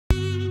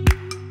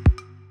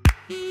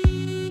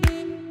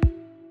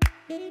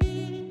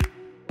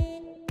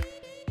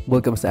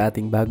Welcome sa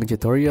ating bagong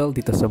tutorial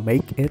dito sa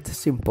Make It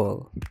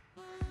Simple.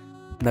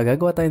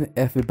 Nagagawa tayo ng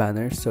FB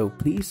banner, so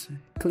please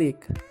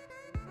click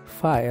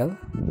File,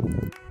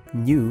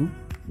 New,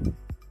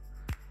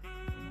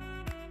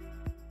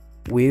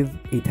 with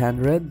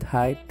 800,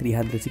 height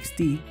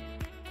 360.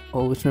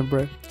 Always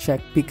remember, check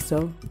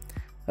pixel,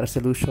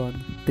 resolution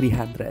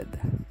 300.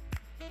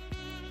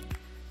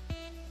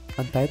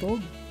 Untitled,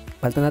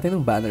 palitan natin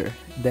ng banner,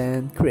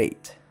 then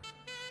create.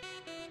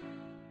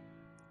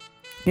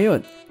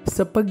 Ngayon,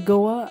 sa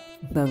paggawa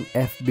ng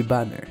FB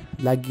banner,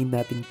 lagi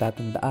nating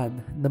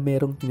tatandaan na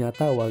mayroong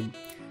tinatawag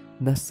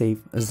na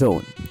safe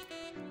zone.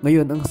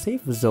 Ngayon, ang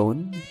safe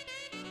zone,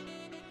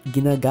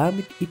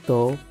 ginagamit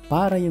ito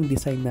para yung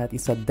design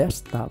natin sa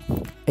desktop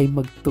ay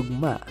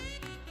magtugma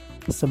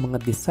sa mga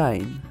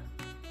design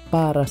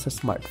para sa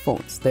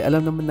smartphones. Dahil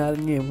alam naman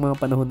natin ngayong mga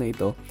panahon na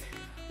ito,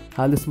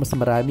 halos mas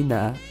marami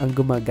na ang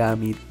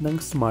gumagamit ng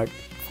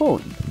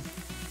smartphone.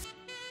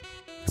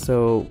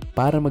 So,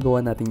 para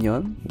magawa natin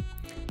yon,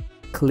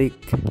 click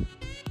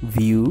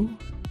View,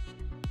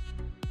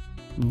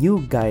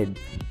 New Guide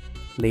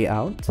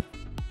Layout,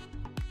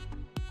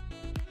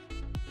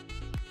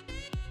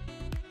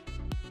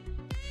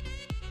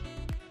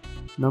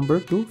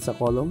 number 2 sa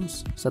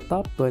columns, sa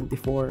top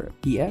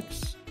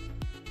 24px,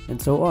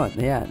 and so on.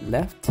 Ayan,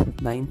 left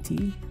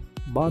 90,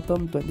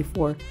 bottom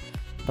 24,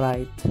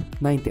 right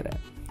 90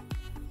 red.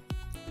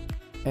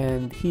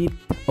 And hit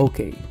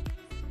OK.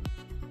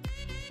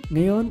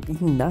 Ngayon,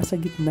 yung nasa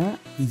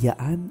gitna,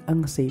 iyaan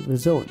ang safe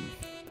zone.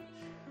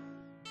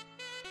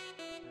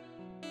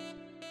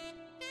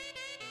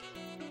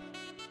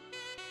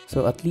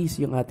 So, at least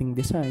yung ating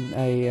design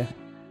ay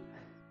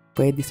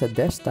pwede sa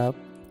desktop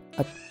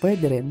at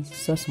pwede rin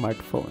sa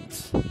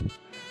smartphones.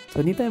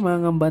 So, hindi tayo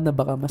mangangamba na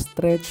baka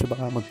ma-stretch,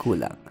 baka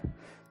magkulang.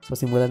 So,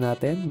 simulan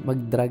natin.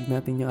 Mag-drag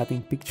natin yung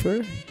ating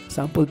picture.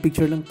 Sample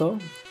picture lang to.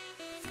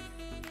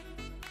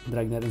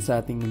 Drag natin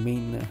sa ating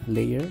main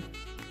layer.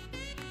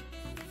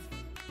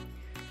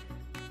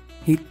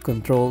 Hit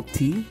Ctrl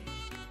T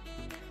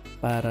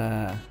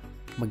para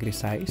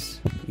mag-resize.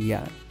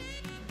 Yan.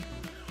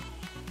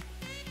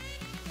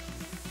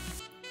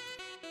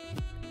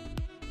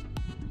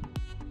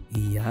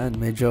 Yan.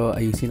 Medyo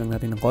ayusin lang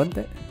natin ng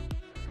konti.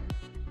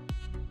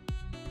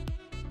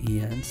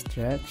 Yan.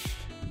 Stretch.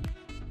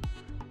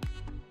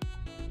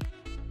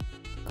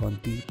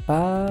 Konti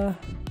pa.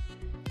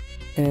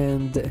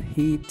 And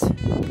hit.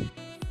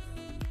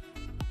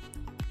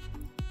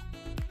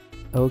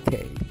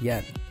 Okay.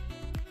 Yan.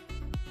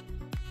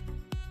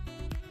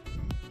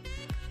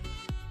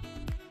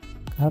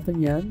 After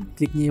yan,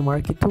 click niyo yung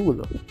marquee tool.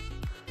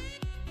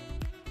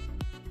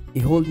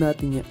 I-hold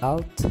natin yung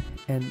Alt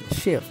and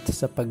Shift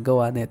sa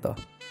paggawa nito.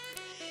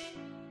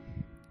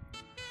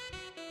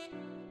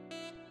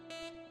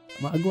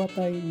 Maagawa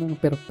tayo ng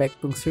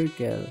perfectong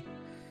circle.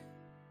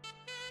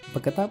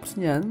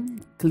 Pagkatapos niyan,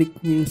 click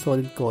niyo yung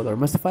solid color.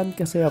 Mas fan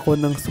kasi ako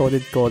ng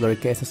solid color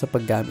kaysa sa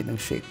paggamit ng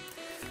shape.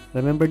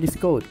 Remember this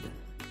code.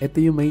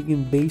 Ito yung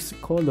magiging base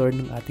color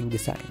ng ating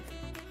design.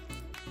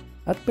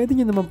 At pwede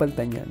nyo naman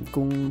palitan yan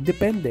kung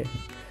depende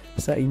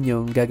sa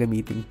inyong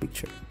gagamiting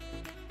picture.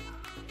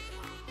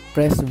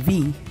 Press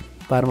V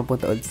para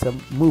mapunta ulit sa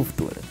Move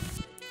tool.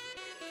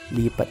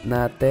 Lipat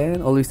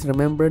natin. Always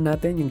remember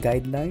natin yung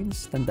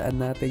guidelines.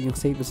 Tandaan natin yung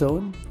safe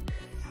zone.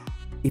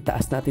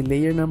 Itaas natin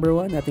layer number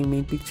 1, ating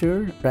main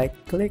picture. Right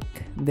click.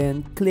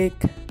 Then click.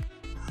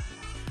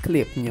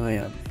 Clip nyo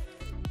ngayon.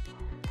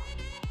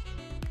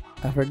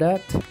 After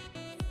that,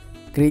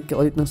 create ka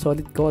ulit ng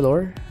solid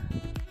color.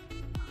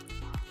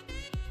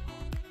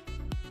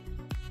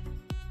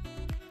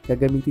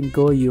 Gagamitin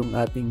ko yung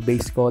ating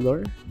base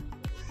color.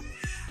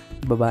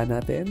 Baba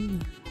natin.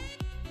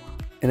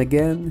 And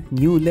again,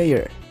 new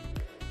layer.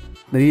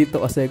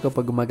 Nandito kasi ako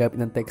pag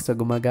gumagamit ng text. So,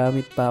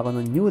 gumagamit pa ako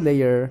ng new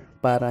layer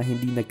para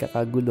hindi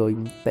nagkakagulo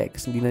yung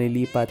text. Hindi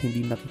nalilipat,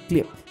 hindi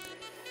nakiklip.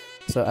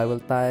 So, I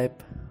will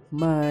type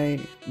my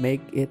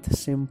Make It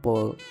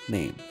Simple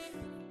name.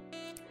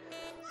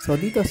 So,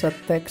 dito sa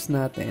text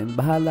natin,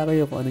 bahala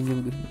kayo kung ano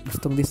yung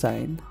gustong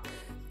design.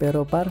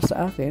 Pero para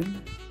sa akin,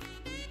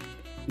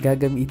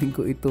 gagamitin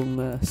ko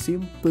itong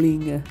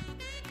simpleng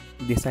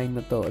design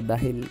na to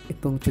dahil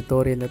itong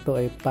tutorial na to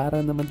ay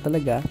para naman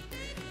talaga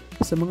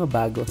sa mga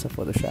bago sa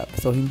Photoshop.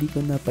 So, hindi ko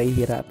na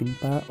pahihirapin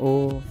pa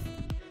o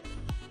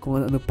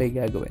kung ano pa yung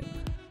gagawin.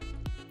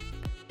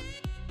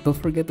 Don't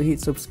forget to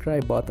hit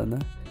subscribe button,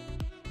 ha?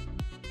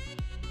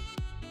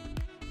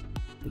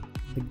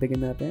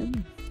 Dagdagan natin.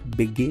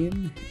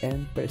 Begin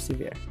and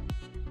persevere.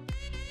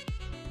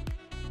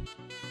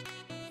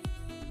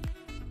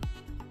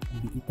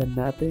 Biitan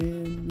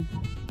natin.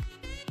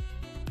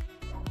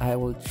 I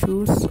will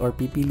choose or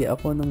pipili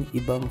ako ng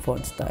ibang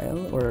font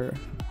style or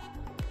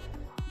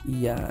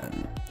yan.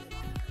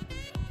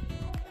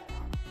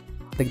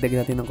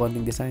 Dagdagan natin ng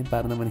konting design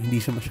para naman hindi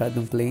siya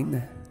masyadong plain.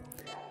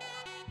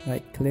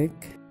 Right click.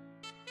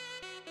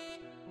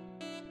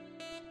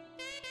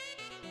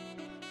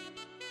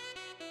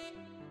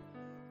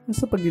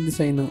 Sa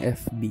pag-design ng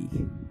FB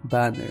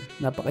banner,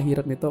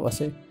 napakahirap nito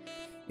kasi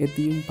Ito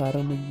yung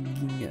parang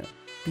magiging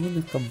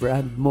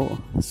pinaka-brand mo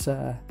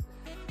sa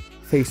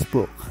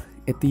Facebook.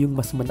 Ito yung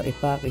mas malaki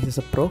pa kaysa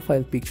sa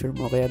profile picture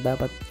mo. Kaya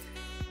dapat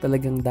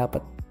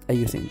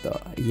ayusin to.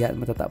 Ayan,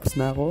 matatapos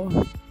na ako.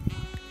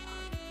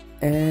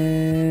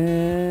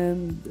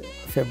 And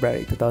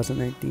February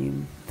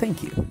 2019.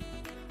 Thank you.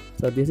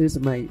 So this is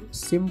my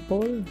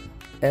simple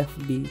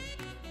FB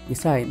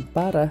design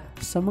para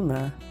sa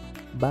mga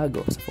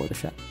bago sa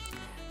Photoshop.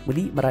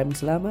 Muli, maraming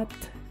salamat.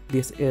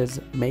 This is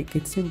Make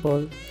It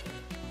Simple.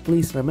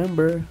 Please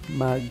remember,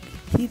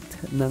 mag-hit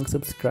ng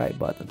subscribe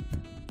button.